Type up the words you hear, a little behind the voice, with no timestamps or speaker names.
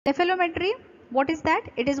Nephelometry, what is that?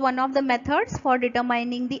 It is one of the methods for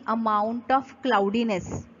determining the amount of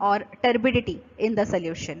cloudiness or turbidity in the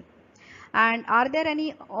solution. And are there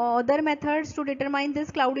any other methods to determine this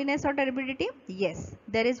cloudiness or turbidity? Yes,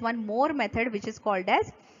 there is one more method which is called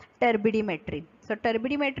as turbidimetry. So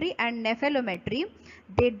turbidimetry and nephelometry,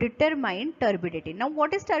 they determine turbidity. Now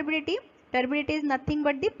what is turbidity? Turbidity is nothing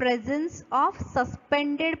but the presence of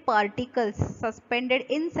suspended particles, suspended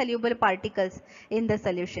insoluble particles in the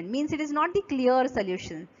solution. Means it is not the clear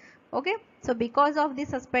solution. Okay, so because of the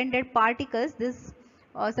suspended particles, this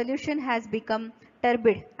solution has become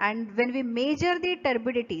turbid, and when we measure the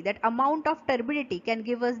turbidity, that amount of turbidity can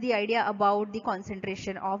give us the idea about the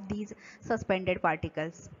concentration of these suspended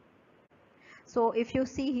particles. So if you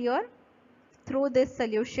see here, through this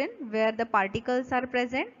solution where the particles are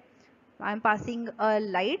present, I am passing a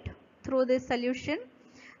light through this solution.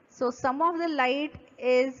 So some of the light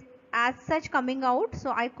is as such coming out,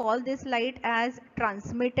 so I call this light as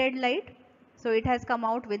transmitted light. So it has come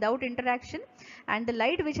out without interaction, and the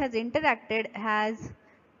light which has interacted has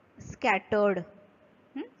scattered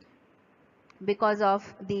because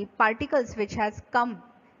of the particles which has come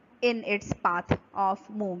in its path of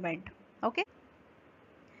movement. Okay.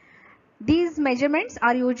 These measurements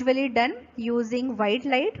are usually done using white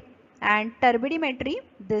light, and turbidimetry,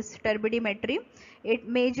 this turbidimetry, it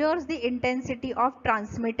measures the intensity of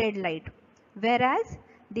transmitted light, whereas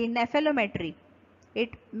the nephelometry, it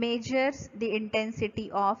measures the intensity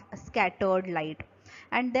of scattered light.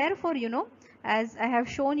 And therefore, as I have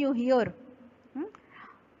shown you here,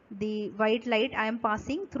 the white light I am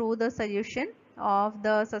passing through the solution of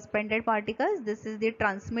the suspended particles, this is the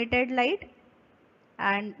transmitted light,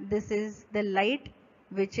 and this is the light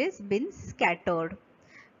which is been scattered.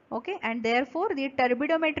 Okay, and therefore the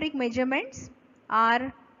turbidometric measurements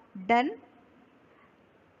are done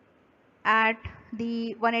at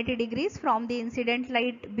the 180 degrees from the incident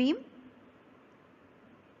light beam,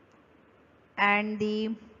 and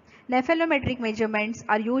the nephelometric measurements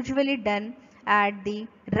are usually done at the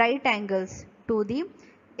right angles to the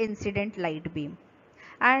incident light beam.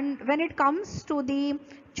 And when it comes to the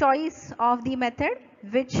choice of the method,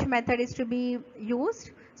 which method is to be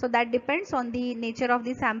used, so that depends on the nature of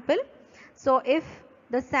the sample. So if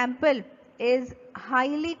the sample is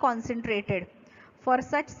highly concentrated, for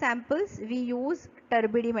such samples we use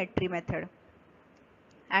turbidimetry method,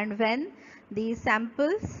 and when the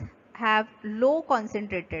samples have low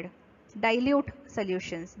concentrated dilute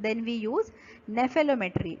solutions, then we use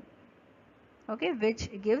nephelometry, okay, which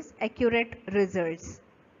gives accurate results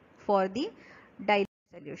for the dilute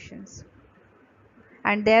solutions.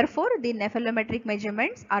 And therefore the nephelometric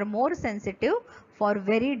measurements are more sensitive for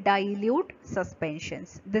very dilute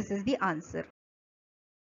suspensions. This is the answer.